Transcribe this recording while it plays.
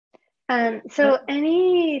So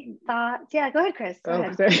any thoughts? Yeah, go ahead, Chris. Go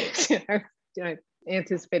ahead. Sorry. I'm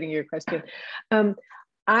anticipating your question.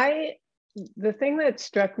 The thing that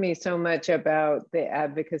struck me so much about the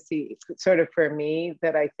advocacy, sort of for me,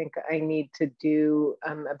 that I think I need to do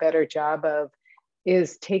a better job of,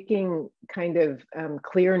 is taking kind of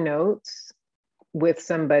clear notes with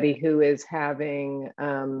somebody who is having,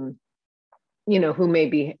 who may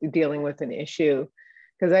be dealing with an issue.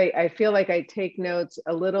 Because I feel like I take notes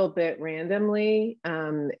a little bit randomly,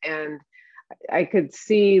 and I could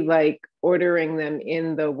see like ordering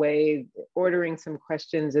some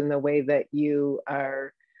questions in the way that you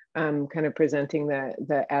are kind of presenting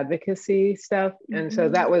the advocacy stuff. Mm-hmm. And so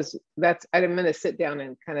I'm going to sit down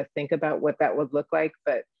and kind of think about what that would look like,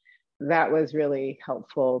 but that was really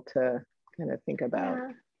helpful to kind of think about.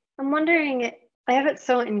 Yeah. I'm wondering, I have it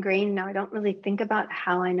so ingrained now, I don't really think about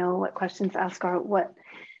how I know what questions to ask or what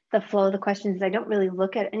the flow of the questions. I don't really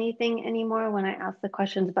look at anything anymore when I ask the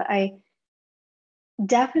questions, but I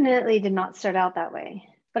definitely did not start out that way.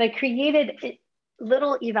 But I created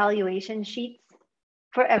little evaluation sheets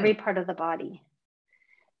for every part of the body.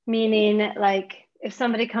 Meaning, like, if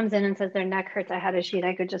somebody comes in and says their neck hurts, I had a sheet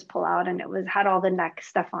I could just pull out and had all the neck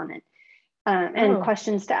stuff on it. And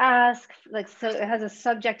questions to ask, like, so it has a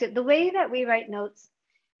subjective, the way that we write notes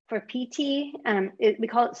for PT, we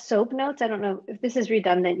call it SOAP notes. I don't know if this is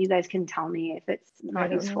redundant, you guys can tell me if it's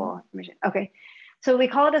not useful. Okay, so we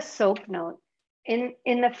call it a SOAP note. In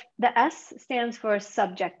the S stands for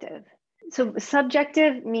subjective. So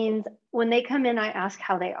subjective means when they come in, I ask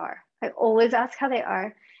how they are. I always ask how they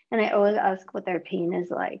are, and I always ask what their pain is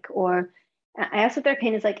like, or I ask what their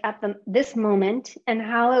pain is like at this moment and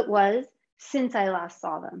how it was since I last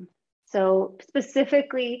saw them. So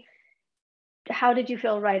specifically, how did you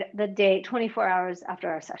feel right the day, 24 hours after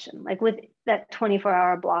our session? Like with that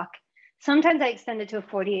 24-hour block. Sometimes I extend it to a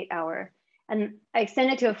 48-hour, and I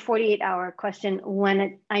extend it to a 48-hour question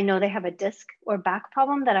when I know they have a disc or back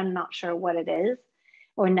problem that I'm not sure what it is,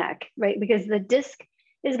 or neck, right? Because the disc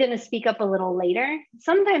is going to speak up a little later.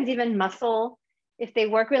 Sometimes even muscle, if they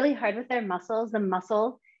work really hard with their muscles, the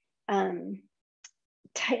muscle,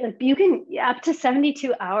 you can, up to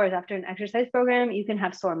 72 hours after an exercise program, you can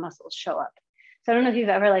have sore muscles show up. So I don't know if you've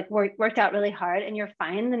ever like worked out really hard and you're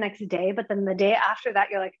fine the next day, but then the day after that,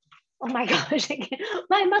 you're like, oh my gosh,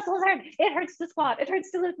 my muscles hurt. It hurts to squat. It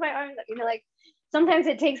hurts to lift my arms up. Like sometimes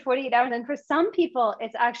it takes 48 hours. And for some people,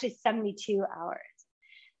 it's actually 72 hours.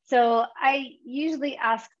 So I usually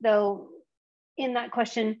ask though, in that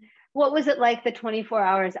question, what was it like the 24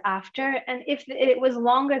 hours after? And if it was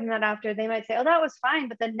longer than that after, they might say, oh, that was fine.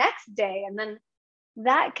 But the next day, and then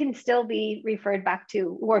that can still be referred back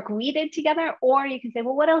to work we did together. Or you can say,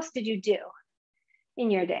 well, what else did you do in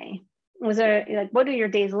your day? Was there, like, what do your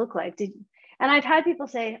days look like? And I've had people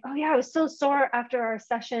say, oh yeah, I was so sore after our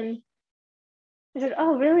session. I said,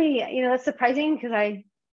 oh, really? That's surprising because I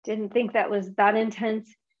didn't think that was that intense.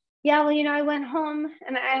 Yeah, well, I went home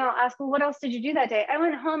and I'll ask, well, what else did you do that day? I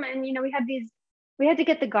went home and, we had to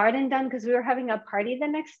get the garden done because we were having a party the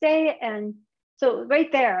next day. And so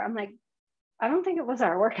right there, I'm like, I don't think it was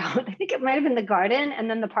our workout. I think it might've been the garden and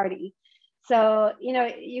then the party. So,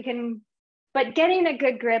 you can, but getting a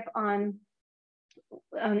good grip on,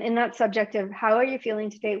 in that subject of how are you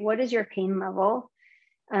feeling today? What is your pain level?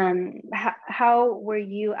 How were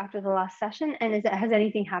you after the last session? And has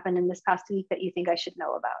anything happened in this past week that you think I should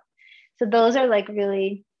know about? So those are like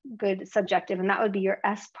really good subjective, and that would be your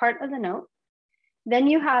S part of the note. Then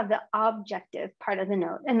you have the objective part of the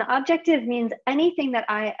note. And the objective means anything that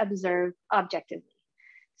I observe objectively.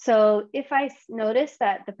 So if I notice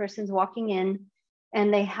that the person's walking in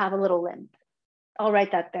and they have a little limp, I'll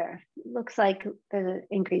write that there. It looks like there's an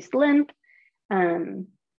increased limp. Or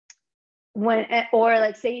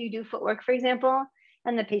let's say you do footwork, for example,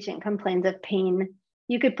 and the patient complains of pain.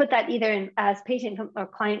 You could put that either in as patient or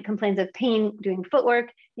client complains of pain doing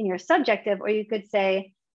footwork in your subjective, or you could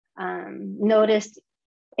say, noticed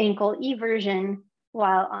ankle eversion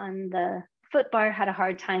while on the foot bar, had a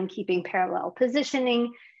hard time keeping parallel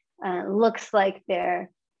positioning, looks like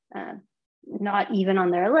they're not even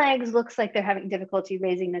on their legs, looks like they're having difficulty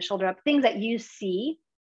raising the shoulder up, things that you see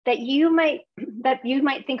that you might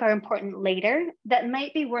think are important later that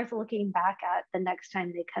might be worth looking back at the next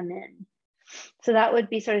time they come in. So that would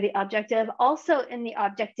be sort of the objective. Also in the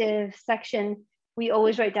objective section, we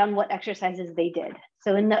always write down what exercises they did.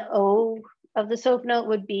 So in the O of the SOAP note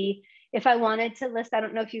would be, if I wanted to list, I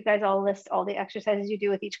don't know if you guys all list all the exercises you do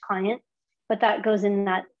with each client, but that goes in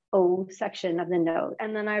that O section of the note.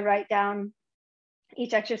 And then I write down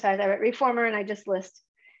each exercise. I write reformer and I just list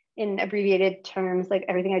in abbreviated terms, like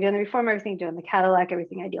everything I do on the reformer, everything I do on the Cadillac,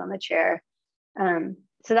 everything I do on the chair.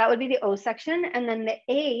 So that would be the O section. And then the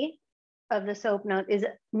A of the SOAP note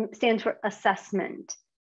stands for assessment.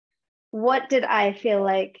 What did I feel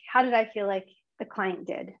like? How did I feel like the client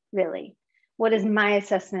did, really? What is my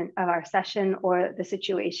assessment of our session or the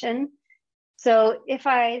situation? So if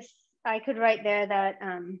I could write there that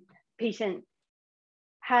patient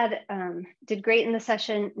did great in the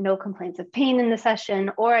session, no complaints of pain in the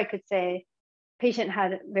session, or I could say patient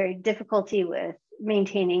had very difficulty with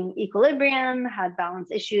maintaining equilibrium, had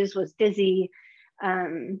balance issues, was dizzy,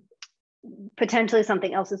 potentially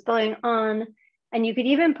something else is going on. And you could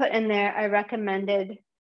even put in there, I recommended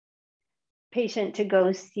patient to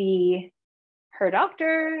go see her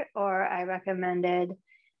doctor, or I recommended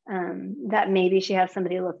that maybe she has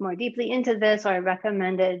somebody look more deeply into this, or I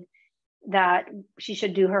recommended that she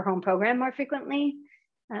should do her home program more frequently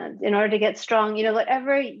in order to get strong,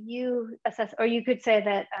 whatever you assess. Or you could say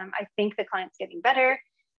that I think the client's getting better.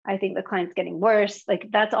 I think the client's getting worse. Like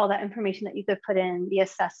that's all that information that you could put in the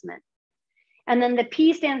assessment. And then the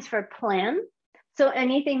P stands for plan. So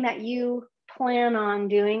anything that you plan on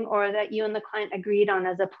doing or that you and the client agreed on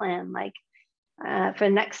as a plan, like for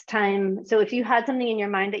next time. So if you had something in your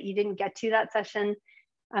mind that you didn't get to that session,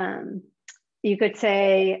 you could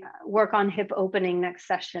say, work on hip opening next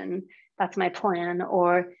session. That's my plan.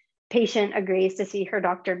 Or patient agrees to see her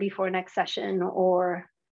doctor before next session, or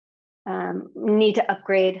need to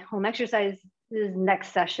upgrade home exercises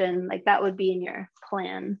next session. Like that would be in your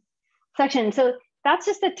plan section. So that's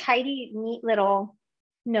just a tidy, neat little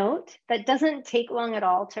note that doesn't take long at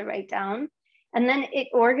all to write down. And then it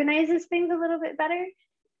organizes things a little bit better.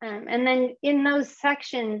 And then in those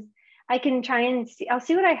sections, I can try and see, I'll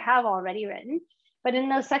see what I have already written, but in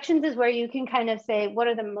those sections is where you can kind of say, what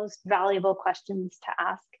are the most valuable questions to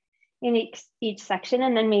ask in each section?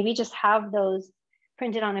 And then maybe just have those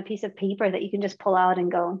printed on a piece of paper that you can just pull out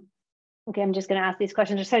and go, okay, I'm just gonna ask these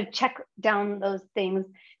questions, or sort of check down those things,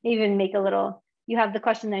 even make a little, you have the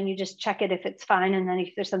question, then you just check it if it's fine. And then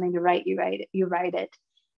if there's something to write, you write it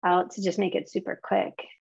out to just make it super quick.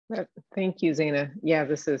 Thank you, Zaina. Yeah,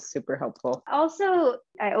 this is super helpful. Also,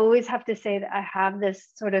 I always have to say that I have this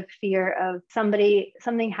sort of fear of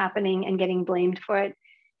something happening and getting blamed for it,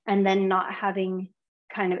 and then not having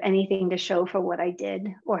kind of anything to show for what I did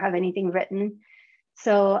or have anything written.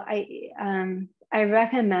 So I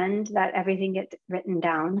recommend that everything get written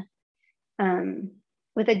down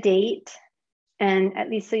with a date, and at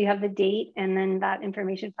least so you have the date and then that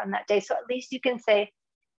information from that day. So at least you can say,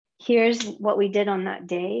 here's what we did on that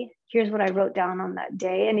day. Here's what I wrote down on that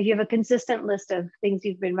day. And if you have a consistent list of things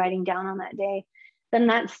you've been writing down on that day, then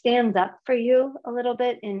that stands up for you a little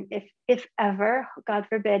bit. And if ever, God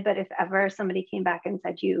forbid, but if ever somebody came back and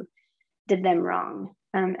said you did them wrong.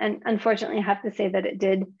 And unfortunately, I have to say that it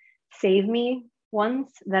did save me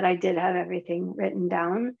once, that I did have everything written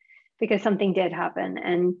down, because something did happen.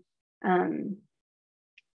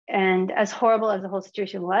 And as horrible as the whole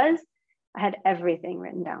situation was, I had everything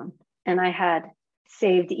written down, and I had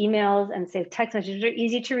saved emails and saved text messages. They're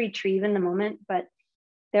easy to retrieve in the moment, but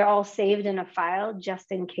they're all saved in a file just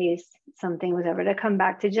in case something was ever to come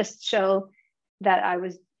back, to just show that I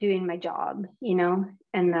was doing my job,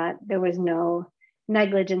 and that there was no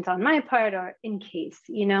negligence on my part, or in case,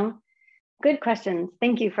 Good questions.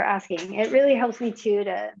 Thank you for asking. It really helps me too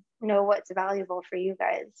to know what's valuable for you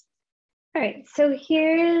guys. All right, so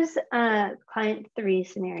here's a client 3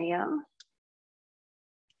 scenario.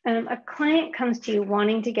 A client comes to you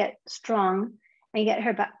wanting to get strong and get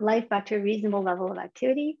her life back to a reasonable level of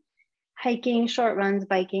activity, hiking, short runs,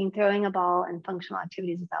 biking, throwing a ball, and functional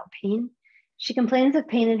activities without pain. She complains of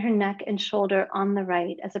pain in her neck and shoulder on the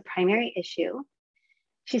right as a primary issue.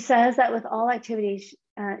 She says that with all activities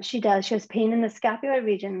she has pain in the scapular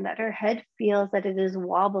region, that her head feels that it is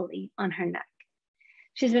wobbly on her neck.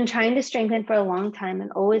 She's been trying to strengthen for a long time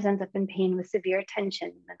and always ends up in pain with severe tension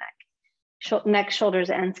in the neck, shoulders,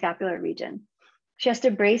 and scapular region. She has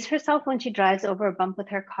to brace herself when she drives over a bump with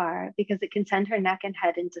her car because it can send her neck and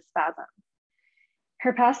head into spasm.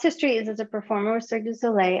 Her past history is as a performer with Cirque du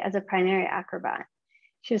Soleil as a primary acrobat.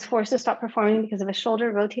 She was forced to stop performing because of a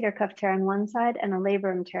shoulder rotator cuff tear on one side and a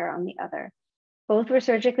labrum tear on the other. Both were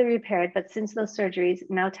surgically repaired, but since those surgeries,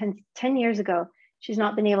 now 10 years ago, she's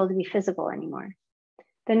not been able to be physical anymore.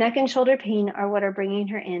 The neck and shoulder pain are what are bringing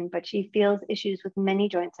her in, but she feels issues with many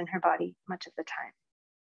joints in her body much of the time.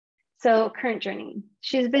 So current journey.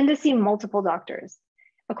 She's been to see multiple doctors.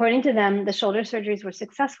 According to them, the shoulder surgeries were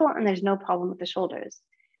successful and there's no problem with the shoulders.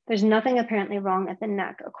 There's nothing apparently wrong at the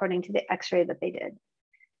neck, according to the x-ray that they did.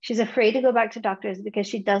 She's afraid to go back to doctors because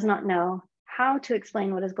she does not know how to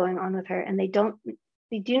explain what is going on with her, and they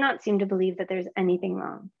do not seem to believe that there's anything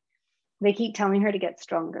wrong. They keep telling her to get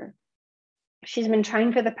stronger. She's been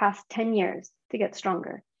trying for the past 10 years to get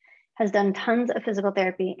stronger, has done tons of physical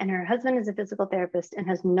therapy, and her husband is a physical therapist and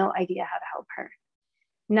has no idea how to help her.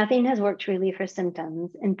 Nothing has worked to relieve her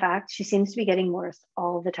symptoms. In fact, she seems to be getting worse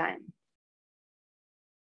all the time.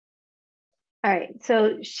 All right,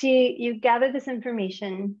 so you gather this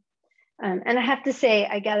information, and I have to say,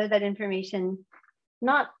 I gathered that information,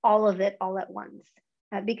 not all of it all at once,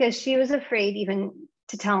 because she was afraid even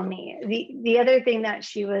to tell me. The other thing that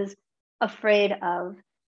she was afraid of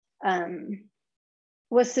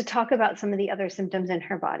was to talk about some of the other symptoms in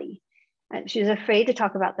her body. She was afraid to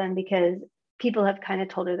talk about them because people have kind of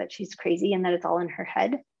told her that she's crazy and that it's all in her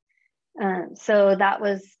head. So that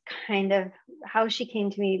was kind of how she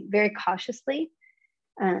came to me, very cautiously.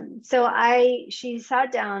 She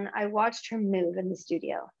sat down, I watched her move in the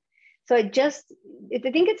studio. So I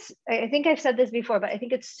think I've said this before, but I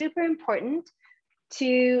think it's super important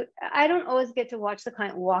I don't always get to watch the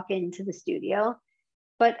client walk into the studio,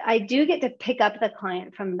 but I do get to pick up the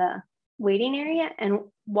client from the waiting area and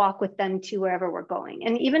walk with them to wherever we're going.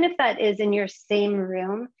 And even if that is in your same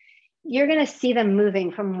room, you're going to see them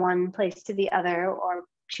moving from one place to the other or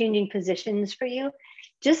changing positions for you.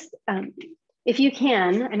 Just if you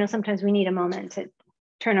can, I know sometimes we need a moment to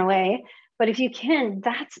turn away, but if you can,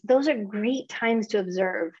 those are great times to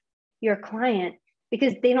observe your client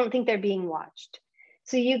because they don't think they're being watched.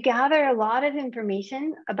 So you gather a lot of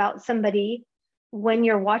information about somebody when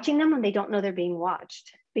you're watching them when they don't know they're being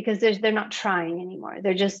watched, because they're not trying anymore.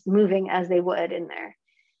 They're just moving as they would in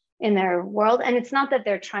their world. And it's not that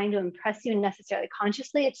they're trying to impress you necessarily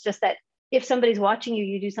consciously. It's just that if somebody's watching you,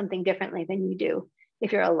 you do something differently than you do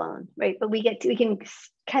if you're alone, right? But we can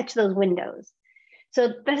catch those windows.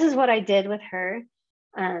 So this is what I did with her.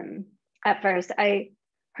 At first,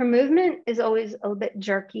 her movement is always a little bit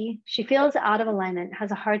jerky. She feels out of alignment,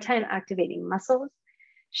 has a hard time activating muscles.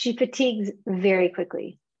 She fatigues very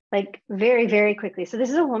quickly, like very, very quickly. So this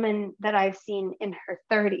is a woman that I've seen in her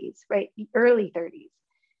 30s, right? Early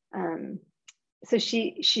 30s. So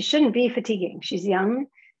she shouldn't be fatiguing. She's young,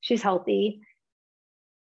 she's healthy.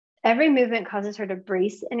 Every movement causes her to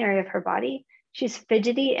brace an area of her body. She's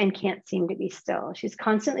fidgety and can't seem to be still. She's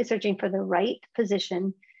constantly searching for the right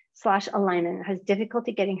position / alignment, has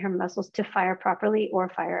difficulty getting her muscles to fire properly or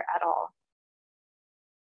fire at all.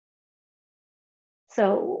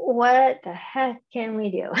 So what the heck can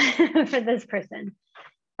we do for this person?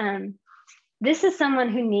 This is someone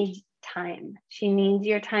who needs time. She needs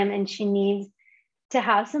your time, and she needs to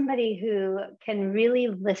have somebody who can really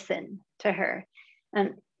listen to her.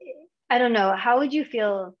 I don't know, how would you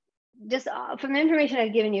feel, just from the information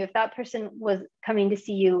I've given you, if that person was coming to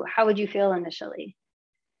see you, how would you feel initially?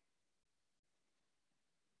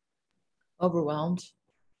 Overwhelmed.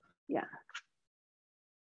 Yeah.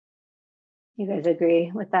 You guys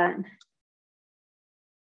agree with that?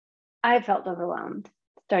 I felt overwhelmed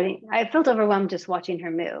I felt overwhelmed just watching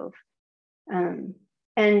her move.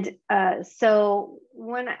 So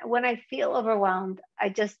when I feel overwhelmed,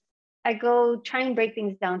 I go try and break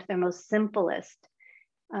things down to their most simplest,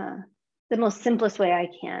 the most simplest way I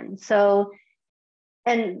can. So,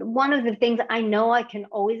 and one of the things I know I can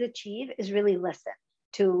always achieve is really listen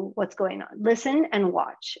to what's going on. Listen and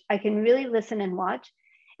watch. I can really listen and watch,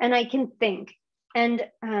 and I can think. And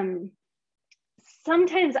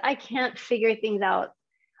sometimes I can't figure things out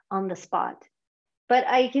on the spot, but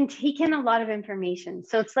I can take in a lot of information.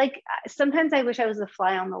 So it's like, sometimes I wish I was a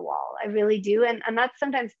fly on the wall. I really do. And that's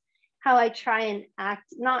sometimes how I try and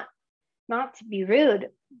act, not to be rude,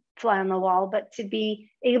 fly on the wall, but to be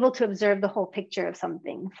able to observe the whole picture of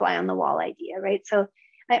something, fly on the wall idea, right? So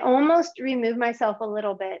I almost remove myself a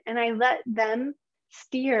little bit and I let them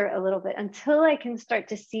steer a little bit until I can start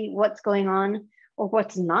to see what's going on, or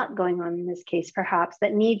what's not going on in this case, perhaps,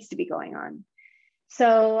 that needs to be going on.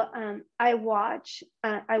 So I watched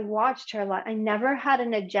her a lot. I never had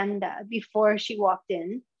an agenda before she walked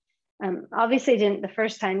in. Obviously I didn't the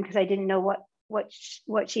first time because I didn't know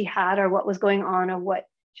what she had or what was going on or what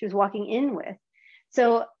she was walking in with.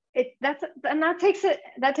 So that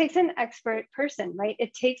takes an expert person, right?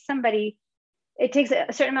 It takes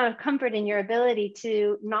a certain amount of comfort in your ability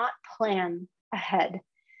to not plan ahead,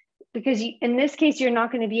 because in this case, you're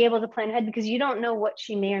not going to be able to plan ahead because you don't know what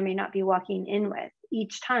she may or may not be walking in with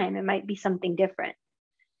each time. It might be something different.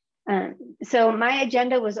 So my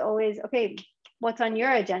agenda was always, okay, what's on your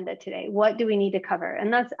agenda today? What do we need to cover?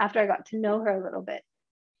 And that's after I got to know her a little bit.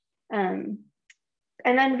 And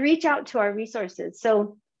then reach out to our resources.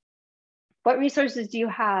 So what resources do you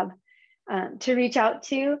have to reach out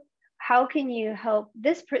to? how can you help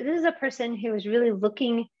this? This is a person who is really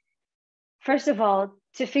looking, first of all,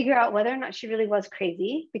 to figure out whether or not she really was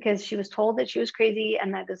crazy, because she was told that she was crazy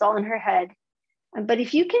and that was all in her head. But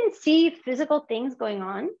if you can see physical things going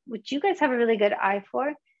on, which you guys have a really good eye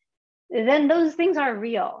for, then those things are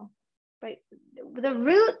real, right? The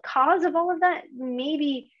root cause of all of that,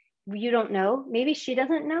 maybe you don't know, maybe she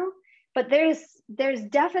doesn't know, but there's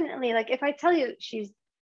definitely, like, if I tell you she's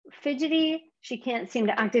fidgety, she can't seem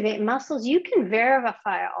to activate muscles, you can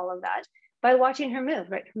verify all of that by watching her move,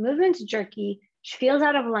 right? Her movement's jerky, she feels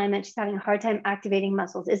out of alignment, she's having a hard time activating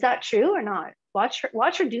muscles. Is that true or not? Watch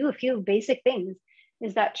her do a few basic things.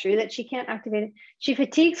 Is that true that she can't activate it? She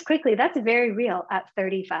fatigues quickly. That's very real at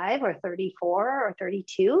 35 or 34 or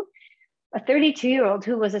 32. A 32-year-old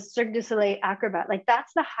who was a Cirque du Soleil acrobat, like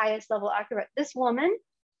that's the highest level acrobat. This woman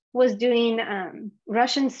was doing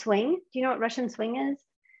Russian swing. Do you know what Russian swing is?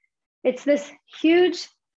 It's this huge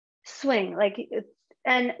swing, like,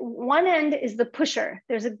 and one end is the pusher.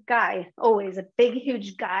 There's a guy, always a big,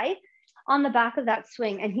 huge guy on the back of that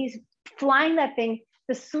swing, and he's flying that thing.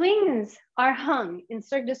 The swings are hung in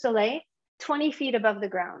Cirque du Soleil 20 feet above the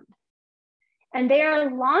ground. And they are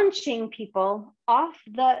launching people off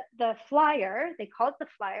the flyer. They call it the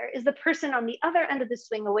flyer, is the person on the other end of the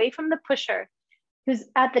swing away from the pusher, who's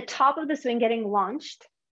at the top of the swing getting launched,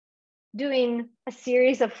 doing a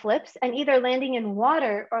series of flips and either landing in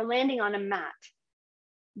water or landing on a mat.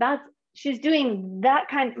 She's doing that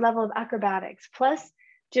kind of level of acrobatics, plus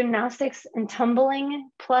gymnastics and tumbling,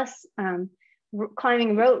 plus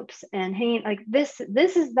climbing ropes and hanging. Like this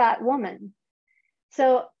is that woman.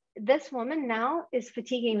 So this woman now is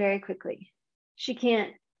fatiguing very quickly. She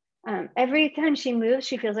can't, every time she moves,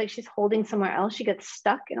 she feels like she's holding somewhere else. She gets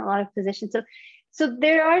stuck in a lot of positions. So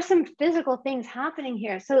there are some physical things happening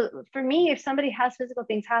here. So for me, if somebody has physical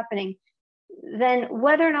things happening, then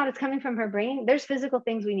whether or not it's coming from her brain, there's physical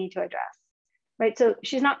things we need to address, right? So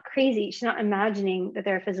she's not crazy. She's not imagining that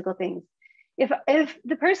there are physical things. If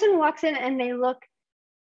the person walks in and they look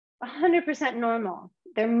 100% normal,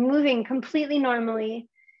 they're moving completely normally,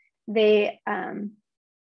 they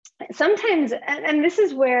sometimes, and this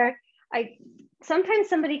is where sometimes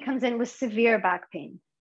somebody comes in with severe back pain.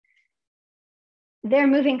 They're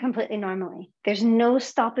moving completely normally. There's no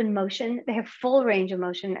stop in motion. They have full range of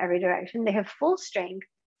motion in every direction. They have full strength.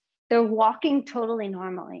 They're walking totally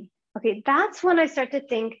normally. Okay, that's when I start to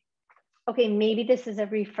think, okay, maybe this is a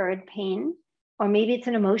referred pain, or maybe it's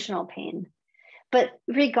an emotional pain. But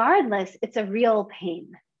regardless, it's a real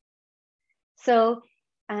pain. So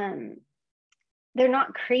they're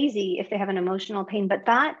not crazy if they have an emotional pain, but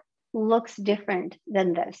that looks different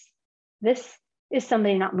than this. This is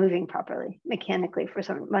somebody not moving properly mechanically for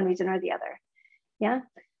one reason or the other. Yeah.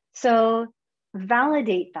 So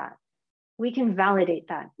validate that. We can validate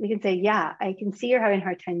that. We can say, yeah, I can see you're having a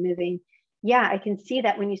hard time moving. Yeah, I can see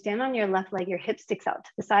that when you stand on your left leg, your hip sticks out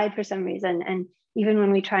to the side for some reason. And even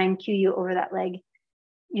when we try and cue you over that leg,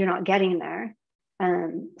 you're not getting there.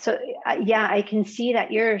 Yeah, I can see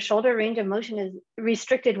that your shoulder range of motion is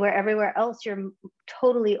restricted where everywhere else you're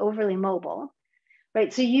totally overly mobile,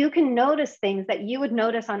 right? So you can notice things that you would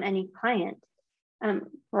notice on any client.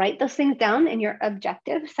 Write those things down in your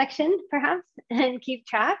objective section, perhaps, and keep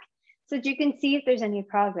track so that you can see if there's any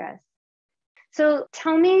progress. So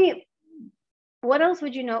tell me, what else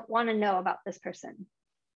would you want to know about this person?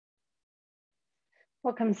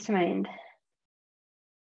 What comes to mind?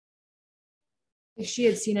 If she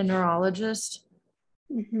had seen a neurologist.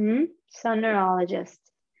 Mm-hmm. So neurologist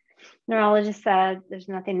said there's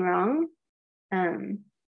nothing wrong.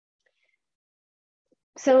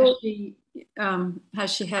 So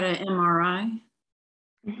has she had an MRI?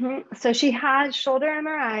 Mm-hmm. So she had shoulder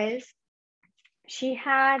MRIs. She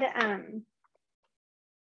had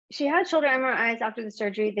shoulder MRIs after the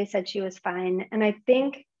surgery. They said she was fine. And I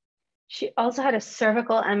think she also had a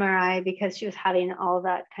cervical MRI because she was having all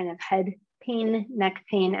that kind of head pain, neck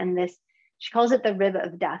pain, and this, she calls it the rib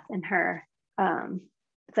of death in her.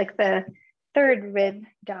 It's like the third rib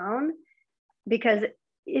down, because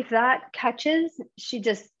if that catches, she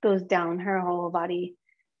just goes down. Her whole body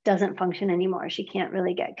doesn't function anymore. She can't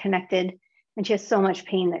really get connected, and she has so much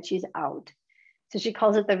pain that she's out. So she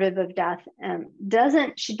calls it the rib of death.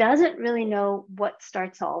 She doesn't really know what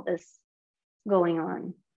starts all this going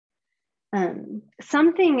on.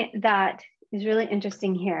 Something that is really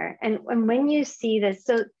interesting here, and when you see this,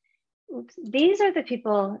 so these are the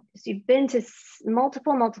people, so you've been to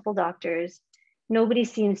multiple doctors, nobody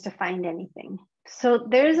seems to find anything. So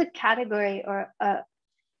there's a category or a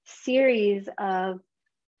series of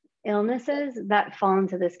illnesses that fall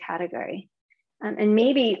into this category. And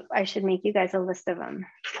maybe I should make you guys a list of them,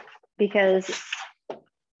 because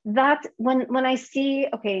that when I see,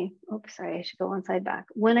 okay, oops, sorry, I should go one slide back.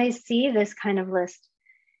 When I see this kind of list,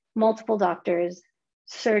 multiple doctors,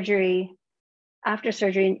 surgery, after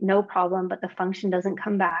surgery, no problem, but the function doesn't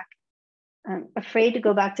come back. I'm afraid to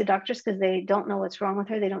go back to doctors because they don't know what's wrong with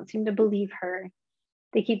her. They don't seem to believe her.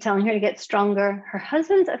 They keep telling her to get stronger. Her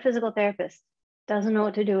husband's a physical therapist, doesn't know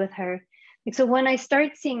what to do with her. So when I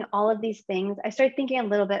start seeing all of these things, I start thinking a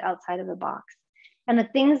little bit outside of the box. And the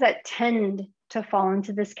things that tend to fall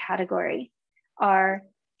into this category are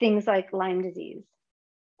things like Lyme disease,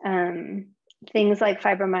 things like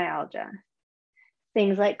fibromyalgia,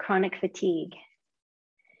 things like chronic fatigue,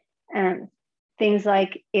 things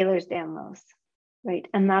like Ehlers-Danlos, right?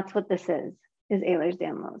 And that's what this is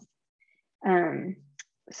Ehlers-Danlos.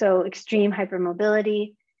 So extreme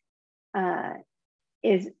hypermobility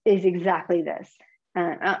is exactly this.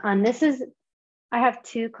 I have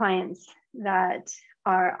two clients that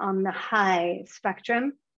are on the high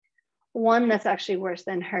spectrum. One that's actually worse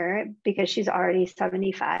than her because she's already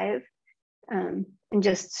 75 and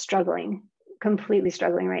just struggling, completely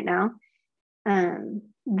struggling right now.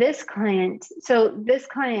 This client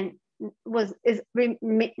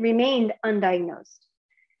remained undiagnosed,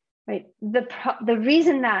 right? The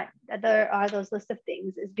reason that there are those lists of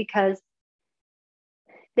things is because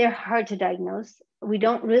they're hard to diagnose. We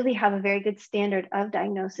don't really have a very good standard of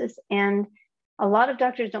diagnosis, and a lot of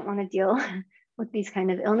doctors don't want to deal with these kind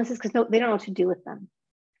of illnesses because they don't know what to do with them.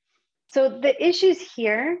 So the issues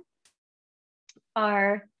here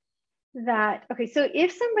are that, okay, so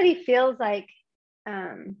if somebody feels like,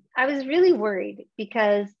 I was really worried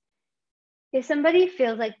because if somebody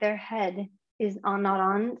feels like their head is not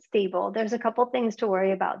on stable, there's a couple things to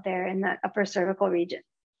worry about there in that upper cervical region,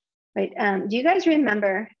 right? Do you guys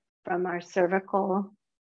remember from our cervical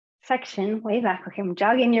section way back? Okay, I'm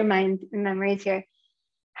jogging your memories here.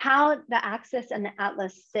 How the axis and the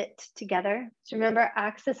atlas sit together. So remember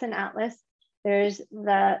axis and atlas, there's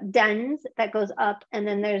the dens that goes up, and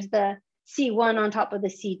then there's the C1 on top of the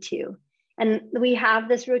C2. And we have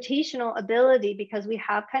this rotational ability because we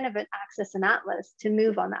have kind of an axis and atlas to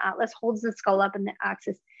move on. The atlas holds the skull up, and the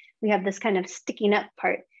axis, we have this kind of sticking up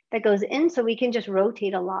part that goes in, so we can just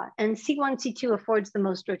rotate a lot. And C1, C2 affords the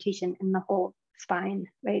most rotation in the whole spine,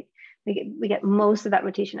 right? We get most of that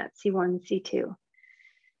rotation at C1, C2.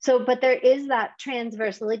 So, but there is that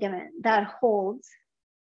transverse ligament that holds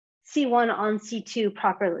C1 on C2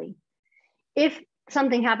 properly. If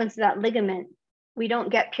something happens to that ligament, we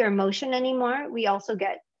don't get pure motion anymore. We also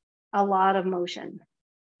get a lot of motion,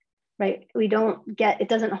 right? We don't get, it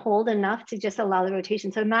doesn't hold enough to just allow the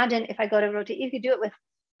rotation. So imagine if I go to rotate, you could do it with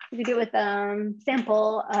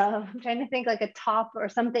sample of, I'm trying to think like a top or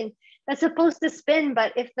something that's supposed to spin,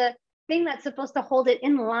 but if the thing that's supposed to hold it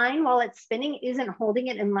in line while it's spinning isn't holding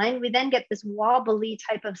it in line, we then get this wobbly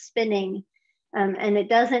type of spinning, and it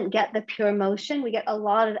doesn't get the pure motion. We get a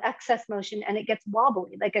lot of excess motion, and it gets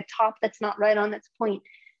wobbly, like a top that's not right on its point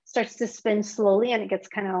starts to spin slowly, and it gets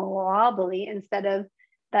kind of wobbly instead of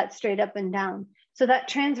that straight up and down. So that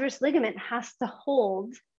transverse ligament has to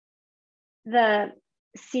hold the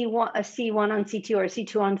C1 on C2 or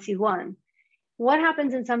C2 on C1. What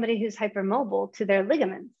happens in somebody who's hypermobile to their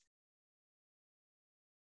ligaments?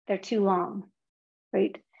 They're too long,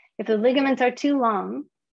 right? If the ligaments are too long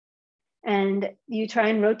and you try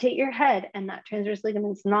and rotate your head and that transverse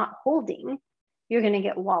ligament's not holding, you're going to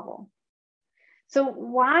get wobble. So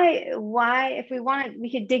why, if we wanted,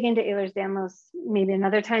 we could dig into Ehlers-Danlos maybe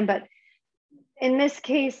another time, but in this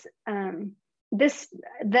case, there's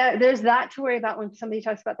that to worry about when somebody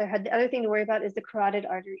talks about their head. The other thing to worry about is the carotid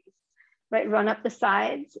arteries, right? Run up the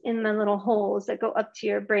sides in the little holes that go up to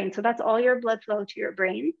your brain. So that's all your blood flow to your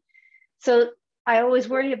brain. So I always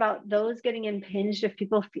worry about those getting impinged if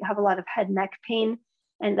people have a lot of head neck pain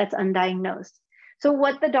and that's undiagnosed. So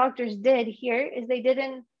what the doctors did here is they did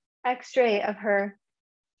an X-ray of her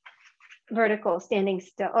vertical, standing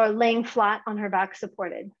still, or laying flat on her back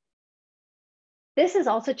supported. This is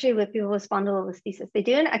also true with people with spondylolisthesis. They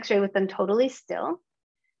do an X-ray with them totally still,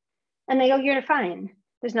 and they go, "You're fine.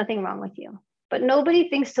 There's nothing wrong with you." But nobody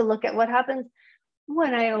thinks to look at what happens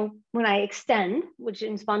when I extend, which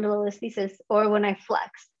in spondylolisthesis, or when I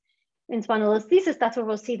flex. In spondylolisthesis, that's where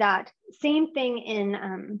we'll see that. Same thing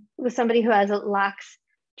in with somebody who has a lax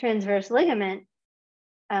transverse ligament.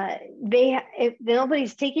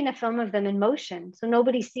 Nobody's taking a film of them in motion, so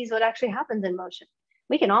nobody sees what actually happens in motion.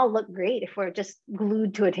 We can all look great if we're just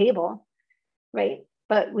glued to a table, right?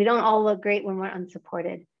 But we don't all look great when we're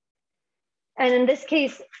unsupported. And in this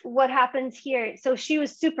case, what happens here, so she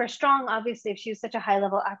was super strong, obviously, if she was such a high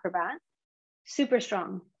level acrobat, super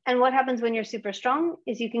strong. And what happens when you're super strong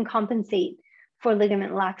is you can compensate for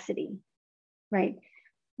ligament laxity, right?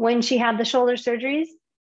 When she had the shoulder surgeries,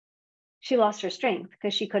 she lost her strength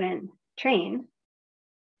because she couldn't train.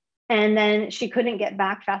 And then she couldn't get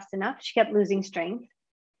back fast enough. She kept losing strength.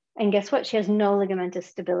 And guess what? She has no ligamentous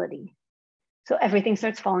stability. So everything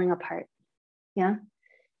starts falling apart. Yeah.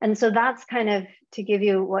 And so that's kind of to give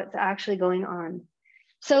you what's actually going on.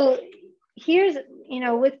 So here's,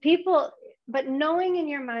 with people, but knowing in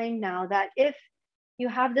your mind now that if you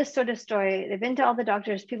have this sort of story, they've been to all the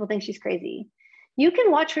doctors, people think she's crazy. You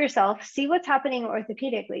can watch for yourself, see what's happening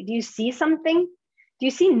orthopedically. Do you see something? Do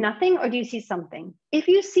you see nothing, or do you see something? If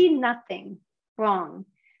you see nothing wrong,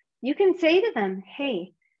 you can say to them,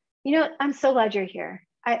 hey, I'm so glad you're here.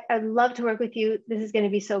 I'd love to work with you. This is going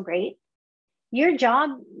to be so great. Your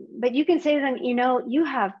job, but you can say to them, you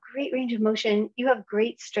have great range of motion. You have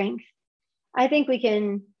great strength. I think we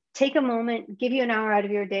can take a moment, give you an hour out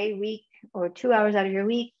of your day, week, or 2 hours out of your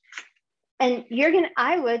week. And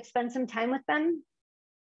I would spend some time with them,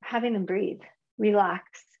 having them breathe, relax,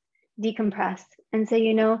 decompress, and say,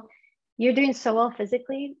 you're doing so well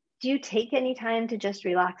physically. Do you take any time to just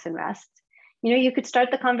relax and rest? You could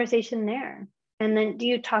start the conversation there. And then do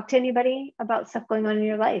you talk to anybody about stuff going on in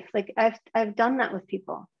your life? Like I've done that with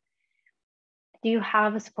people. Do you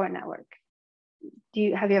have a support network?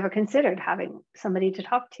 Have you ever considered having somebody to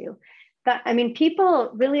talk to?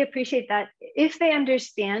 People really appreciate that if they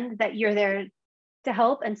understand that you're there to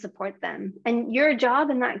help and support them. And your job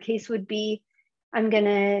in that case would be, I'm going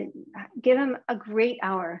to give them a great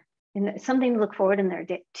hour and something to look forward in their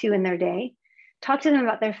day. Talk to them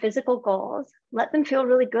about their physical goals. Let them feel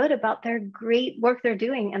really good about their great work they're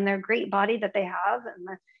doing and their great body that they have and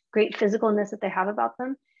the great physicalness that they have about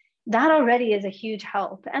them. That already is a huge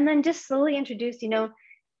help. And then just slowly introduce,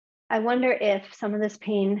 I wonder if some of this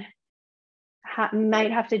pain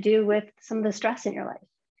might have to do with some of the stress in your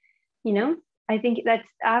life. I think that's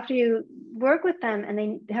after you work with them and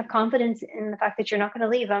they have confidence in the fact that you're not going to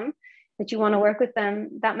leave them, that you want to work with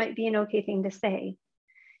them, that might be an okay thing to say.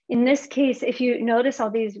 In this case, if you notice all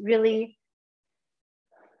these really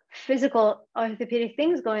physical orthopedic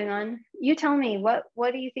things going on, you tell me,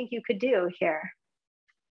 what do you think you could do here?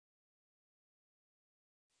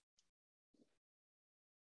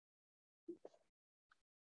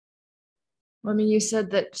 I mean, you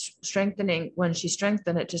said that strengthening, when she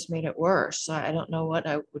strengthened, it just made it worse. So I don't know what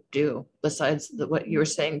I would do besides what you were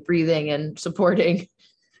saying, breathing and supporting.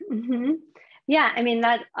 Mm-hmm. Yeah,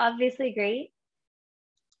 that's obviously great.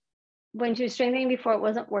 When she was strengthening before, it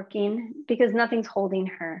wasn't working because nothing's holding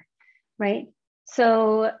her, right?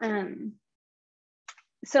 So,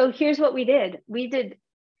 so here's what we did. The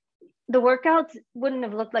workouts wouldn't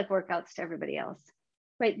have looked like workouts to everybody else,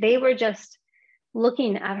 right? They were just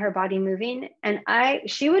looking at her body moving. And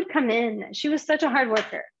she would come in, she was such a hard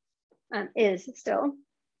worker, is still,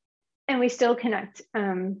 and we still connect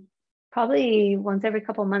probably once every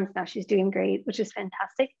couple of months now. She's doing great, which is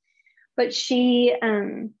fantastic. But she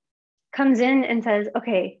comes in and says,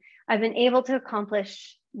 okay, I've been able to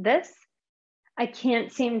accomplish this. I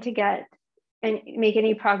can't seem to get and make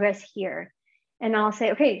any progress here. And I'll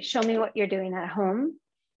say, okay, show me what you're doing at home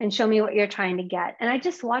and show me what you're trying to get. And I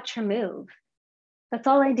just watch her move. That's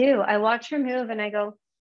all I do. I watch her move and I go,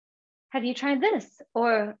 have you tried this?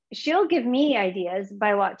 Or she'll give me ideas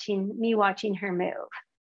by watching her move.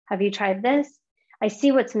 Have you tried this? I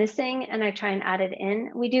see what's missing and I try and add it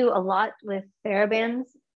in. We do a lot with TheraBands.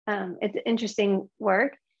 It's interesting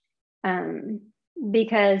work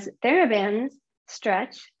because TheraBands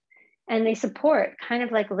stretch and they support kind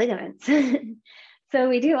of like ligaments. So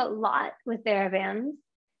we do a lot with TheraBands.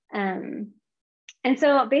 And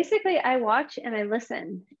so basically I watch and I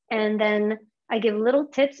listen and then I give little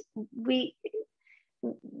tips. It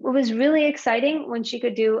was really exciting when she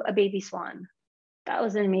could do a baby swan. That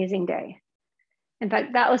was an amazing day. In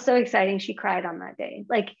fact, that was so exciting. She cried on that day.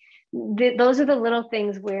 Like those are the little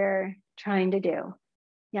things we're trying to do.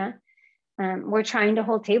 Yeah. We're trying to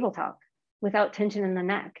hold table talk without tension in the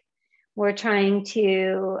neck. We're trying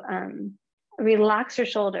to relax her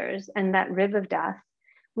shoulders and that rib of death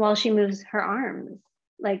while she moves her arms,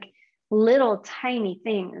 like little tiny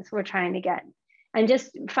things we're trying to get, and just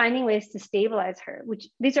finding ways to stabilize her, which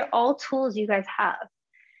these are all tools you guys have.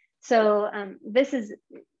 So this is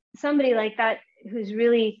somebody like that who's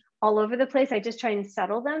really all over the place. I just try and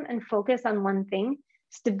settle them and focus on one thing.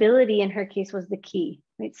 Stability in her case was the key,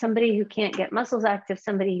 right? Somebody who can't get muscles active,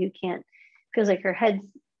 somebody who can't, feels like her head's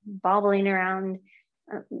bobbling around.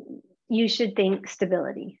 You should think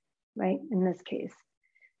stability, right? In this case.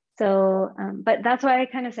 So, but that's why I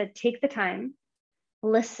kind of said, take the time,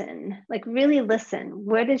 listen, like really listen.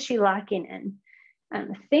 What is she lacking in?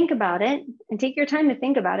 Think about it and take your time to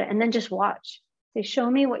think about it, and then just watch. Say, show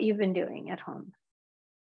me what you've been doing at home.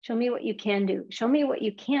 Show me what you can do. Show me what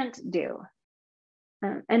you can't do.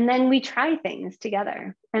 And then we try things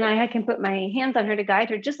together. And I can put my hands on her to guide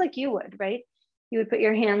her, just like you would, right? You would put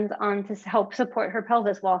your hands on to help support her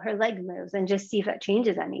pelvis while her leg moves, and just see if that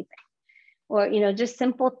changes anything. Or, just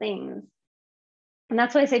simple things. And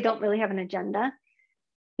that's why I say don't really have an agenda,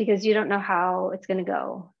 because you don't know how it's going to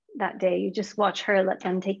go that day. You just watch her, let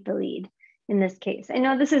them take the lead in this case. I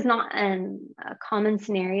know this is not a common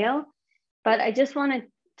scenario, but I just wanted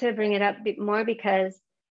to bring it up more because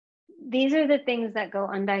these are the things that go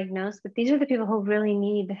undiagnosed, but these are the people who really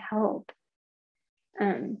need help.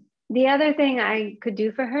 The other thing I could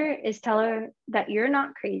do for her is tell her that you're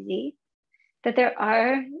not crazy, that there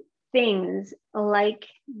are things like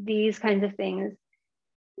these kinds of things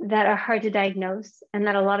that are hard to diagnose, and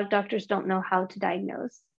that a lot of doctors don't know how to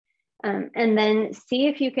diagnose. And then see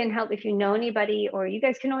if you can help, if you know anybody, or you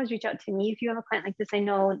guys can always reach out to me if you have a client like this. I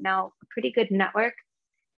know now a pretty good network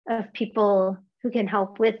of people who can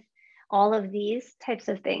help with all of these types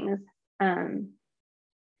of things.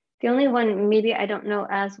 The only one maybe I don't know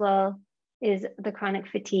as well is the chronic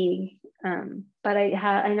fatigue. But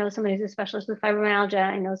I know somebody who's a specialist with fibromyalgia.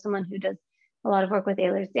 I know someone who does a lot of work with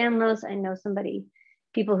Ehlers-Danlos. I know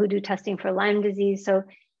people who do testing for Lyme disease. So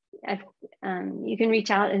you can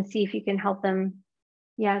reach out and see if you can help them.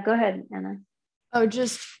 Yeah, go ahead, Anna. Oh,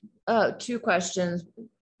 just 2 questions.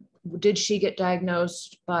 Did she get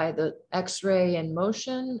diagnosed by the X-ray and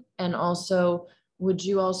motion? And also, would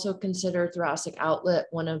you also consider thoracic outlet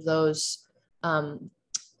one of those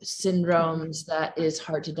syndromes that is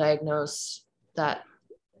hard to diagnose, that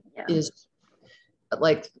is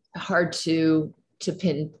like hard to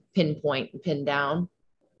pinpoint and pin down?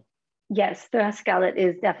 Yes, thoracic outlet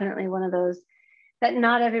is definitely one of those that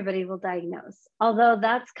not everybody will diagnose, although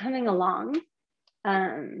that's coming along.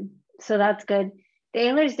 So that's good. The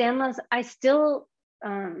Ehlers-Danlos, I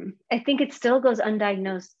think it still goes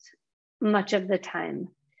undiagnosed much of the time.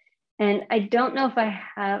 And I don't know if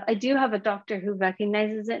I do have a doctor who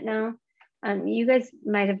recognizes it now. You guys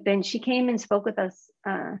might have been, she came and spoke with us.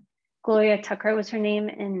 Gloria Tucker was her name,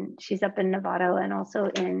 and she's up in Nevada and also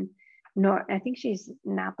in I think she's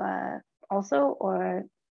Napa also, or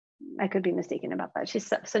I could be mistaken about that.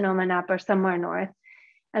 She's Sonoma, Napa, or somewhere north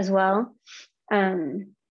as well.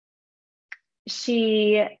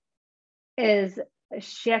 She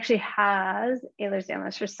actually has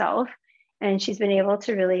Ehlers-Danlos herself, and she's been able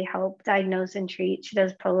to really help diagnose and treat. She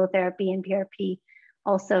does prolotherapy and PRP.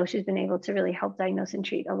 Also, she's been able to really help diagnose and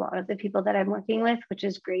treat a lot of the people that I'm working with, which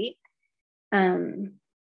is great.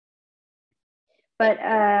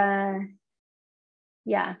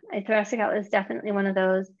 Yeah, a thoracic outlet is definitely one of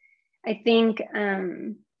those. I think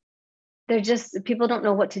people don't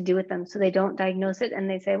know what to do with them, so they don't diagnose it, and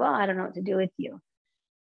they say, well, I don't know what to do with you.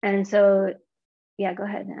 And so, yeah, go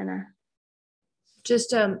ahead, Anna.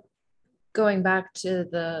 Just going back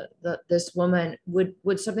to this woman,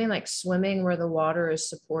 would something like swimming where the water is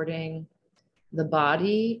supporting the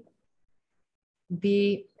body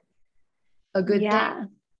be a good thing?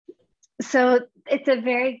 So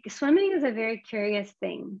swimming is a very curious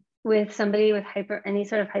thing with somebody with any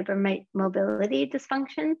sort of hypermobility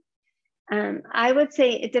dysfunction. I would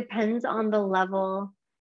say it depends on the level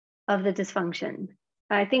of the dysfunction.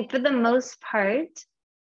 I think for the most part,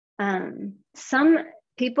 some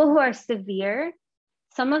people who are severe,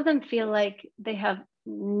 some of them feel like they have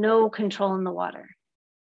no control in the water,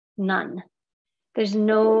 none. There's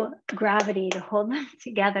no gravity to hold them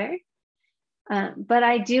together. But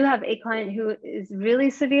I do have a client who is really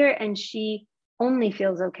severe, and she only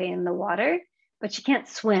feels okay in the water, but she can't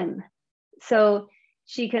swim. So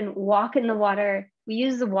she can walk in the water. We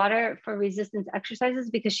use the water for resistance exercises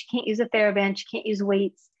because she can't use a TheraBand, she can't use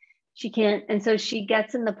weights, she can't. And so she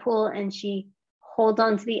gets in the pool and she holds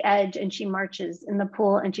on to the edge and she marches in the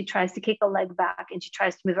pool, and she tries to kick a leg back and she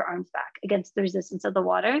tries to move her arms back against the resistance of the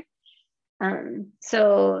water.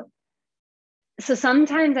 So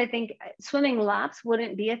sometimes I think swimming laps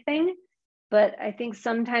wouldn't be a thing, but I think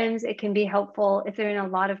sometimes it can be helpful if they're in a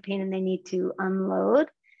lot of pain and they need to unload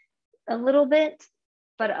a little bit.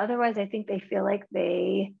 But otherwise, I think they feel like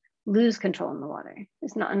they lose control in the water.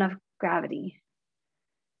 There's not enough gravity.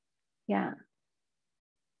 Yeah.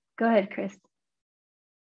 Go ahead, Chris.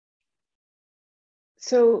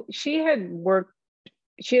 So she had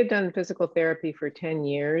done physical therapy for 10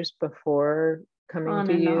 years before coming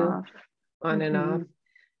to you. On and off.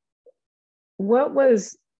 What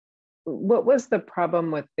was the problem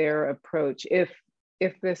with their approach? If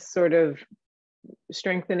this sort of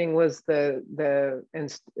strengthening was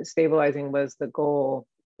and stabilizing was the goal.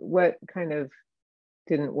 What kind of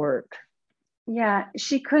didn't work? Yeah,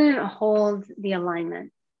 she couldn't hold the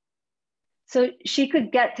alignment. So she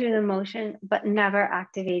could get through the motion, but never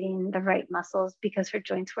activating the right muscles because her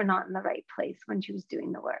joints were not in the right place when she was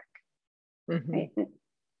doing the work. Mm-hmm. Right?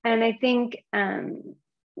 And I think,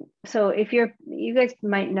 so if you guys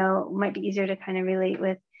might be easier to kind of relate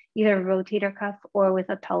with either a rotator cuff or with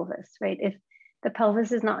a pelvis, right? If the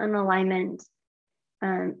pelvis is not in alignment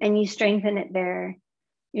and you strengthen it there,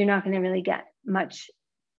 you're not going to really get much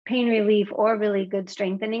pain relief or really good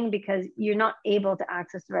strengthening because you're not able to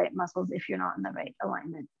access the right muscles if you're not in the right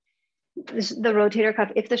alignment. The rotator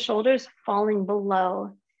cuff, if the shoulder's falling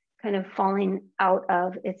below, kind of falling out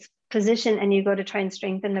of its position, and you go to try and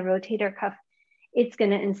strengthen the rotator cuff, it's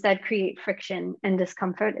going to instead create friction and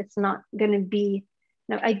discomfort. It's not going to be,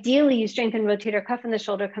 now ideally you strengthen rotator cuff and the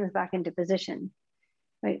shoulder comes back into position,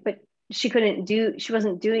 right? But she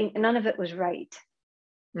wasn't doing, none of it was right.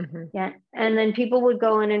 Mm-hmm. Yeah. And then people would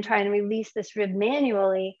go in and try and release this rib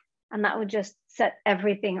manually, and that would just set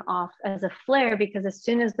everything off as a flare, because as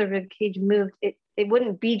soon as the rib cage moved, it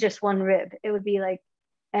wouldn't be just one rib. It would be like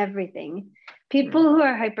everything. People who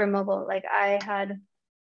are hypermobile, like I had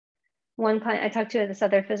one client I talked to, this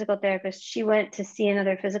other physical therapist, she went to see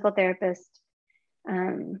another physical therapist.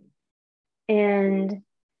 And the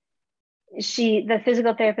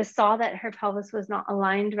physical therapist saw that her pelvis was not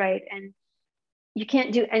aligned right. And you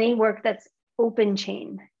can't do any work that's open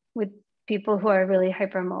chain with people who are really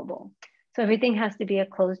hypermobile. So everything has to be a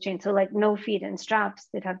closed chain. So like no feet in straps,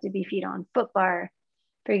 they'd have to be feet on foot bar,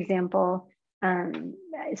 for example,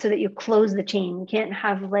 so that you close the chain. You can't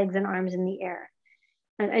have legs and arms in the air.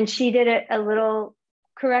 And she did a little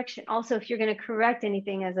correction. Also, if you're going to correct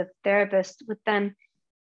anything as a therapist with them,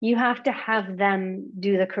 you have to have them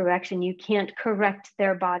do the correction. You can't correct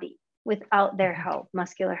their body without their help,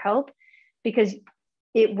 muscular help, because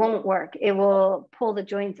it won't work. It will pull the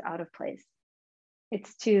joints out of place.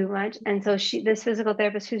 It's too much. And so this physical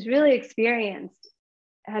therapist, who's really experienced,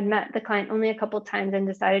 had met the client only a couple of times and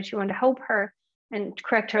decided she wanted to help her and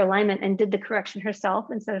correct her alignment, and did the correction herself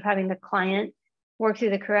instead of having the client work through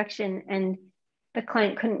the correction. And the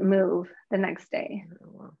client couldn't move the next day.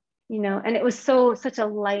 And it was such a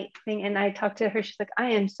light thing. And I talked to her, she's like,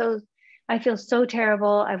 I feel so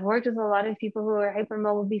terrible. I've worked with a lot of people who are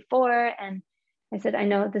hypermobile before. And I said, I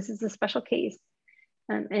know this is a special case.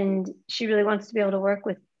 And she really wants to be able to work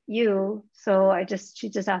with you. So she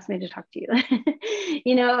just asked me to talk to you.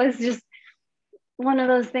 It was just one of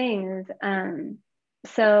those things.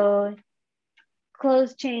 So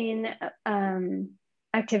closed chain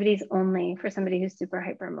activities only for somebody who's super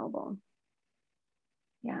hypermobile.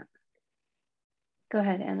 Yeah. Go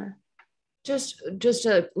ahead, Anna. Just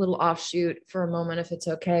a little offshoot for a moment, if it's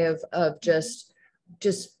okay, of just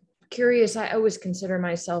curious. I always consider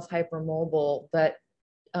myself hypermobile, but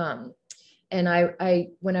and I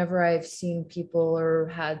whenever I've seen people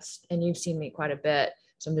and you've seen me quite a bit,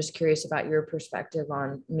 so I'm just curious about your perspective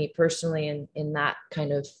on me personally in that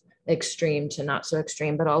kind of extreme to not so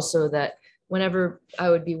extreme, but also that whenever I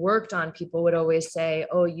would be worked on, people would always say,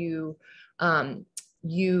 oh, you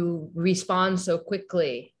respond so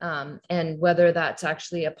quickly, and whether that's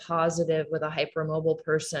actually a positive with a hypermobile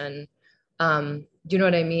person. Do you know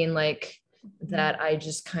what I mean? Like that I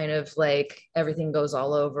just kind of like everything goes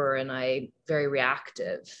all over and I very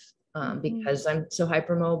reactive because I'm so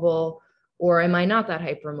hypermobile, or am I not that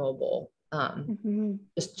hypermobile?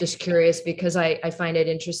 Just curious, because I find it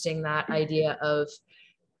interesting, that idea of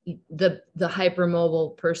the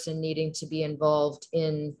hypermobile person needing to be involved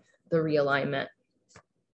in the realignment.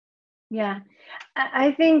 Yeah,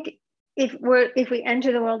 I think if we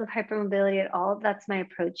enter the world of hypermobility at all, that's my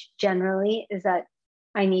approach generally, is that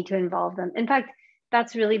I need to involve them. In fact,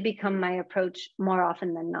 that's really become my approach more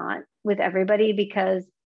often than not with everybody, because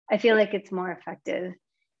I feel like it's more effective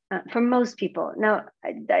for most people. Now,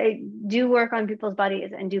 I do work on people's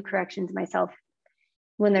bodies and do corrections myself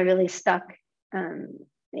when they're really stuck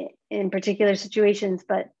in particular situations,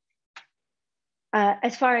 but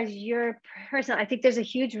as far as your personal, I think there's a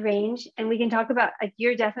huge range, and we can talk about, like,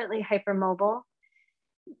 you're definitely hypermobile,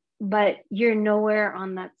 but you're nowhere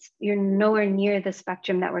near the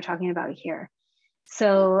spectrum that we're talking about here.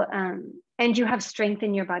 So, and you have strength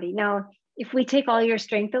in your body. Now, if we take all your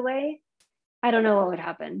strength away, I don't know what would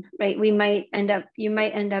happen, right? You might end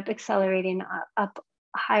up accelerating up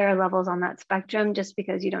higher levels on that spectrum just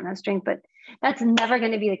because you don't have strength, but that's never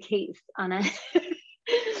going to be the case, Anna.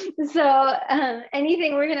 So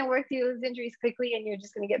anything, we're going to work through those injuries quickly and you're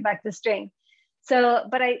just going to get back to strength. So,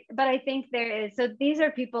 but I think there is, so these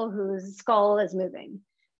are people whose skull is moving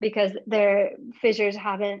because their fissures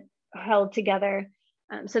haven't held together.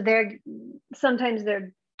 So sometimes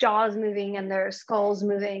their jaws moving and their skulls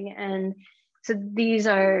moving. And so these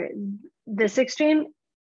are this extreme.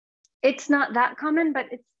 It's not that common, but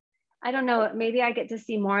I don't know, maybe I get to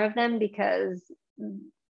see more of them because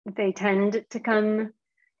they tend to come,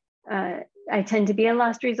 I tend to be a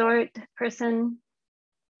last resort person,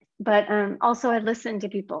 but also I listen to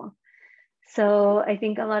people. So I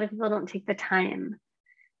think a lot of people don't take the time,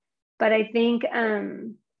 but I think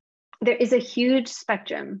there is a huge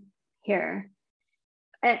spectrum here.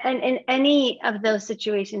 And in any of those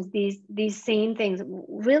situations, these same things,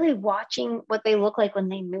 really watching what they look like when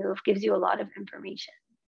they move gives you a lot of information.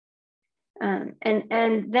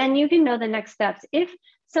 And then you can know the next steps. If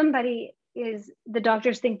somebody the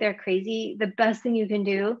doctors think they're crazy, the best thing you can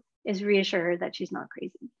do is reassure her that she's not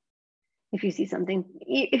crazy. If you see something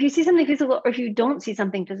physical, or if you don't see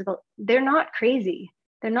something physical, they're not crazy.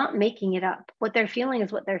 They're not making it up. What they're feeling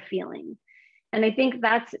is what they're feeling. And I think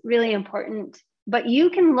that's really important. But you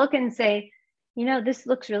can look and say, you know, this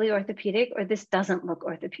looks really orthopedic, or this doesn't look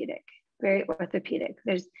orthopedic, very orthopedic.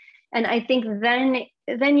 And I think then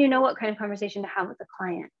you know what kind of conversation to have with the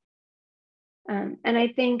client. And I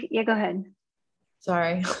think, yeah, go ahead.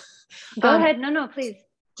 Sorry. Go ahead. No, please.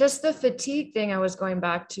 Just the fatigue thing I was going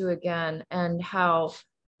back to again, and how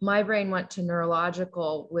my brain went to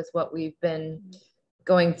neurological with what we've been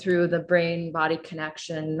going through, the brain body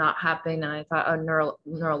connection not happening. And I thought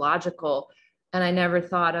neurological, and I never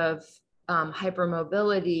thought of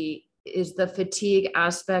hypermobility is the fatigue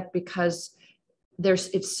aspect, because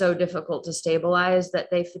it's so difficult to stabilize that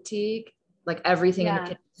they fatigue. Like everything in the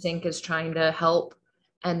kitchen sink is trying to help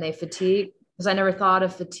and they fatigue, because I never thought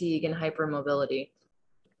of fatigue and hypermobility.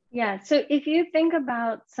 Yeah. So if you think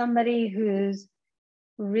about somebody who's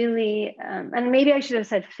really, and maybe I should have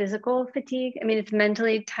said physical fatigue. I mean, it's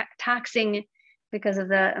mentally taxing because of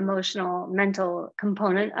the emotional, mental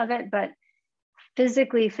component of it, but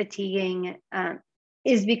physically fatiguing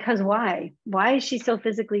is because why? Why is she so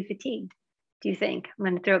physically fatigued, do you think? I'm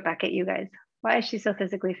going to throw it back at you guys. Why is she so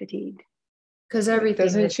physically fatigued? Because everything.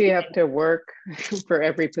 Doesn't she have to work for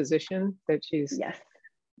every position that she's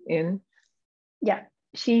in? Yeah,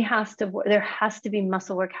 she has to. There has to be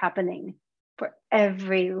muscle work happening for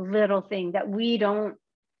every little thing that we don't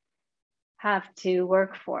have to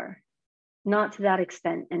work for. Not to that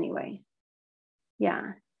extent anyway.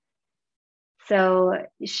 Yeah. So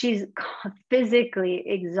she's physically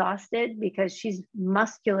exhausted because she's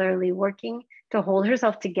muscularly working to hold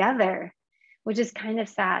herself together, which is kind of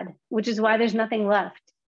sad, which is why there's nothing left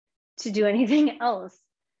to do anything else.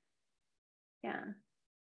 Yeah.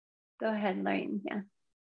 Go ahead, Lorraine. Yeah.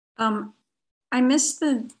 I missed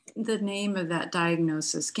the name of that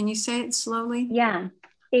diagnosis. Can you say it slowly? Yeah.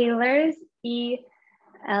 Ehlers, ELHERS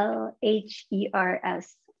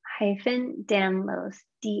 -Danlos,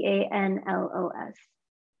 DANLOS.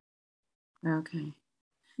 Okay.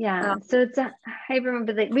 Yeah. So it's a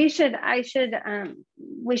hypermobility. We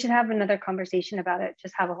should have another conversation about it.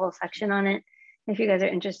 Just have a whole section on it. If you guys are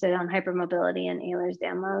interested on hypermobility and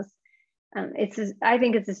Ehlers-Danlos. I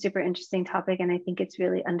think it's a super interesting topic, and I think it's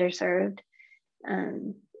really underserved.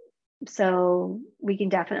 So we can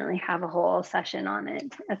definitely have a whole session on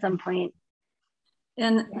it at some point.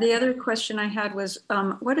 And the other question I had was,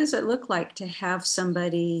 what does it look like to have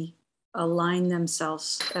somebody align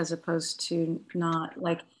themselves as opposed to not?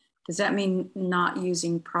 Like, does that mean not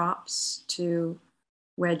using props to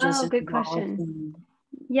wedges? Oh, good question.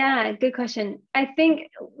 Yeah, good question. I think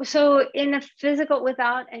so. In a physical,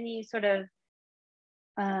 without any sort of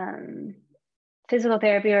physical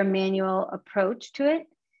therapy or manual approach to it,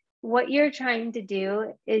 what you're trying to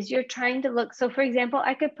do is you're trying to look. So, for example,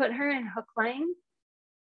 I could put her in hook lying,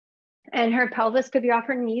 and her pelvis could be off,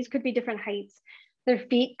 her knees could be different heights. Their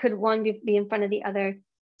feet could one be in front of the other.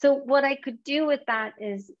 So what I could do with that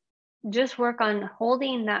is just work on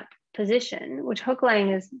holding that position, which hook lying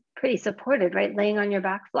is pretty supported, right? Laying on your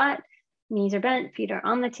back flat, knees are bent, feet are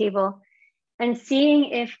on the table, and seeing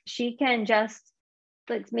if she can just,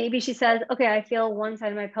 like, maybe she says, okay, I feel one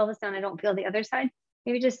side of my pelvis down, I don't feel the other side.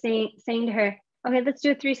 Maybe just saying to her, okay, let's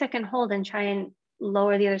do a 3-second hold and try and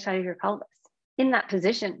lower the other side of your pelvis in that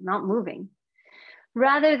position, not moving,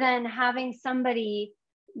 rather than having somebody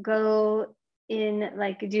go in,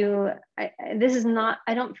 like,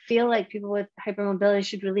 I don't feel like people with hypermobility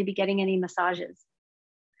should really be getting any massages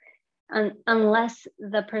unless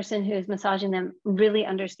the person who is massaging them really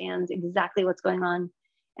understands exactly what's going on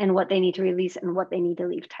and what they need to release and what they need to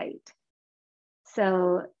leave tight.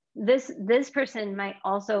 So this person might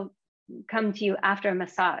also come to you after a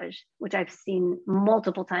massage, which I've seen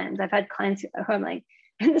multiple times. I've had clients who I'm like,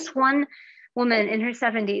 and this one woman in her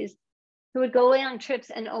 70s who would go away on trips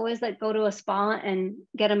and always like go to a spa and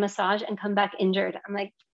get a massage and come back injured. I'm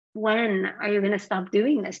like, when are you going to stop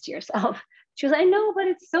doing this to yourself? She was like, I know, but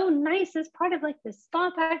it's so nice as part of like the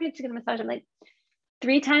spa package to get a massage. I'm like,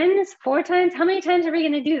 3 times, 4 times? How many times are we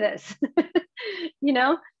going to do this? You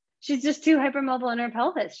know, she's just too hypermobile in her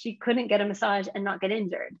pelvis. She couldn't get a massage and not get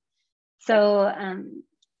injured. So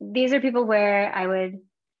these are people where I would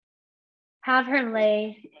have her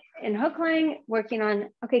lay in hook lying, working on,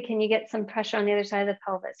 okay, can you get some pressure on the other side of the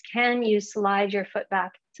pelvis? Can you slide your foot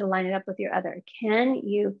back to line it up with your other? Can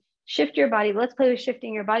you shift your body? Let's play with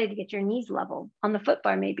shifting your body to get your knees level on the foot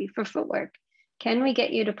bar, maybe for footwork. Can we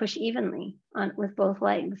get you to push evenly on with both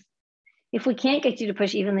legs? If we can't get you to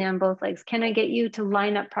push evenly on both legs, can I get you to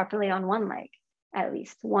line up properly on one leg, at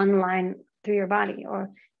least one line through your body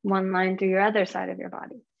or one line through your other side of your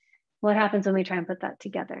body? What happens when we try and put that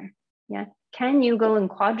together? Yeah. Can you go in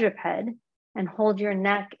quadruped and hold your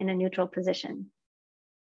neck in a neutral position?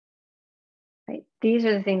 Right. These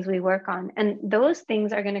are the things we work on. And those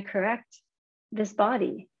things are going to correct this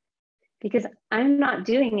body because I'm not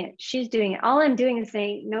doing it. She's doing it. All I'm doing is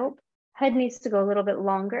saying, nope, head needs to go a little bit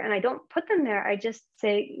longer. And I don't put them there. I just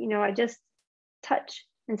say, you know, I just touch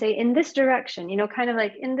and say in this direction, you know, kind of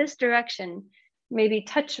like in this direction, maybe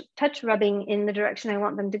touch rubbing in the direction I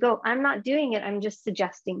want them to go. I'm not doing it. I'm just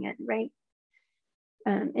suggesting it, right?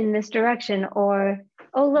 In this direction. Or,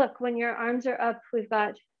 oh, look, when your arms are up, we've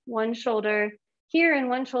got one shoulder here and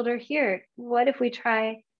one shoulder here. What if you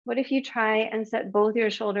try and set both your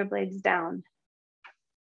shoulder blades down?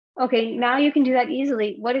 Okay, now you can do that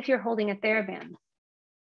easily. What if you're holding a TheraBand?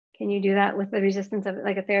 Can you do that with the resistance of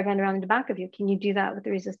like a TheraBand around the back of you? Can you do that with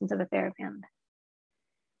the resistance of a TheraBand?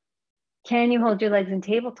 Can you hold your legs in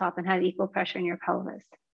tabletop and have equal pressure in your pelvis?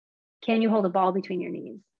 Can you hold a ball between your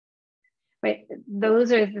knees? Right,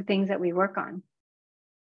 those are the things that we work on.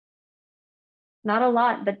 Not a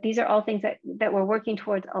lot, but these are all things that we're working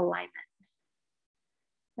towards alignment.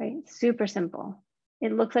 Right, super simple.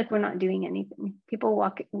 It looks like we're not doing anything. People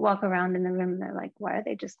walk around in the room and they're like, why are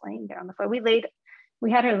they just laying there on the floor?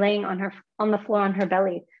 We had her laying on the floor on her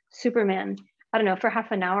belly, Superman, I don't know, for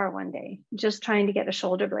half an hour one day, just trying to get a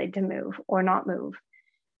shoulder blade to move or not move,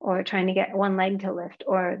 or trying to get one leg to lift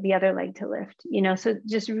or the other leg to lift, you know, so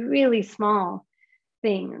just really small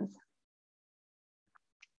things.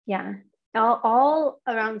 Yeah, all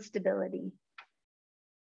around stability.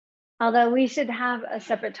 Although we should have a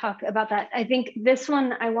separate talk about that. I think this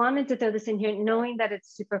one, I wanted to throw this in here, knowing that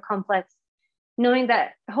it's super complex, knowing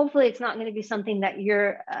that hopefully it's not going to be something that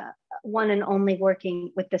you're one and only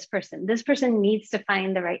working with this person. This person needs to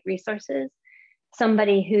find the right resources,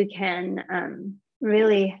 somebody who can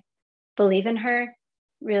really believe in her,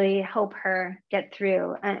 really help her get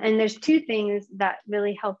through. And there's 2 things that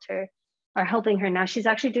really helped her, are helping her now. She's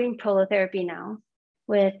actually doing prolotherapy now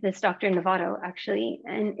with this Dr. Novato, actually,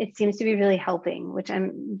 and it seems to be really helping, which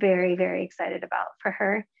I'm very, very excited about for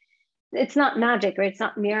her. It's not magic, right? It's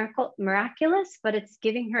not miraculous, but it's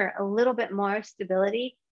giving her a little bit more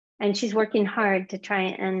stability, and she's working hard to try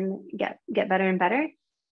and get better and better.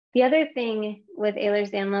 The other thing with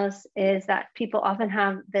Ehlers-Danlos is that people often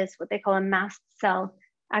have this, what they call a mast cell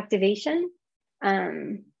activation,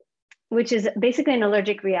 which is basically an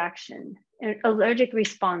allergic reaction, an allergic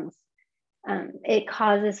response.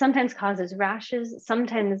 It sometimes causes rashes,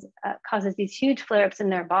 sometimes causes these huge flare-ups in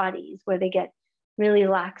their bodies where they get really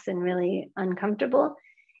lax and really uncomfortable.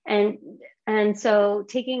 And so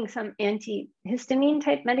taking some antihistamine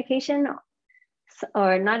type medication,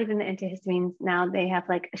 or not even the antihistamines now, they have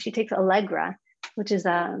she takes Allegra, which is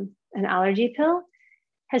an allergy pill,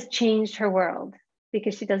 has changed her world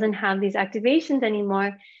because she doesn't have these activations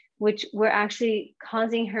anymore, which were actually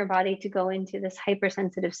causing her body to go into this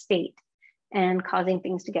hypersensitive state and causing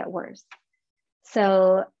things to get worse.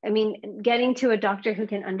 So, I mean, getting to a doctor who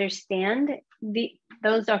can understand,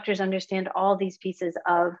 those doctors understand all these pieces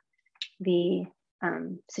of the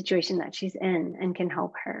situation that she's in and can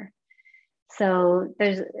help her. So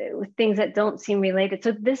there's things that don't seem related.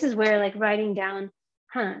 So this is where writing down,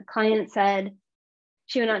 client said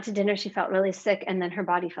she went out to dinner, she felt really sick, and then her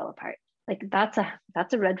body fell apart. That's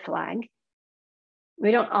a red flag.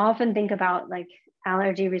 We don't often think about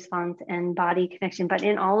allergy response and body connection, but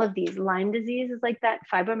in all of these, Lyme disease is like that,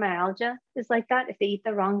 fibromyalgia is like that. If they eat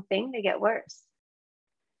the wrong thing, they get worse.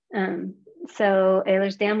 So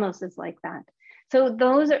Ehlers-Danlos is like that. So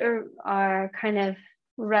those are kind of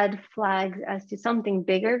red flags as to something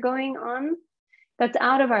bigger going on that's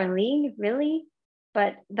out of our league, really.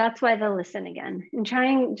 But that's why they'll listen again and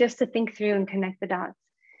trying just to think through and connect the dots.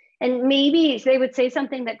 And maybe they would say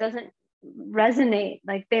something that doesn't resonate.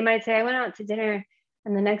 Like they might say, I went out to dinner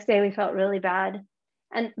and the next day we felt really bad.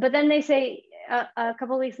 But then they say a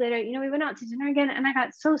couple of weeks later, you know, we went out to dinner again and I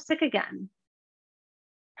got so sick again.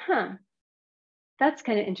 Huh, that's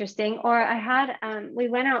kind of interesting. Or I had, we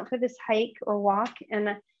went out for this hike or walk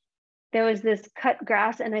and there was this cut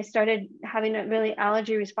grass and I started having a really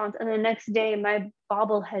allergy response. And the next day my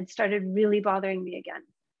bobblehead started really bothering me again.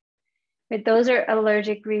 But those are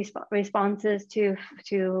allergic responses to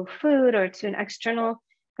food or to an external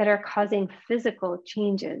that are causing physical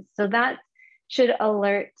changes. So that should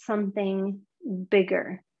alert something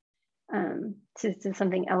bigger, to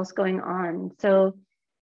something else going on. So,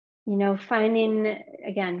 you know, finding,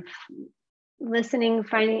 again, listening,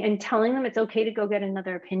 finding and telling them it's okay to go get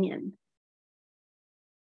another opinion.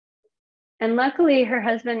 And luckily her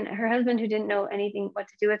husband who didn't know anything what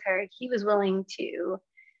to do with her, he was willing to,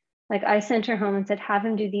 like I sent her home and said, have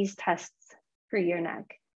him do these tests for your neck.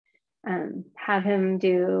 Have him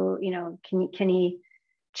do, you know, can he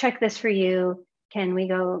check this for you? Can we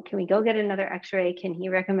go get another x-ray? Can he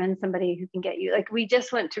recommend somebody who can get you? Like we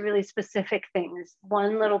just went to really specific things,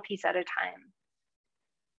 one little piece at a time,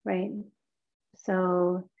 right?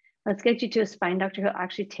 So let's get you to a spine doctor who'll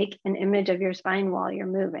actually take an image of your spine while you're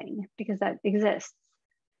moving, because that exists,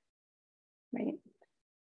 right?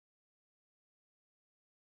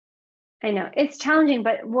 I know it's challenging,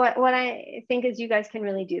 but what I think is you guys can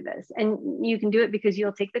really do this, and you can do it because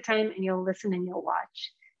you'll take the time and you'll listen and you'll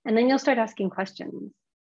watch, and then you'll start asking questions,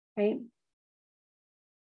 right?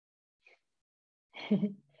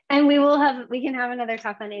 And we can have another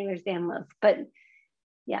talk on Ehlers-Danlos, but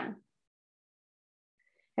yeah,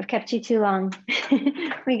 I've kept you too long.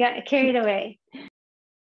 We got carried away.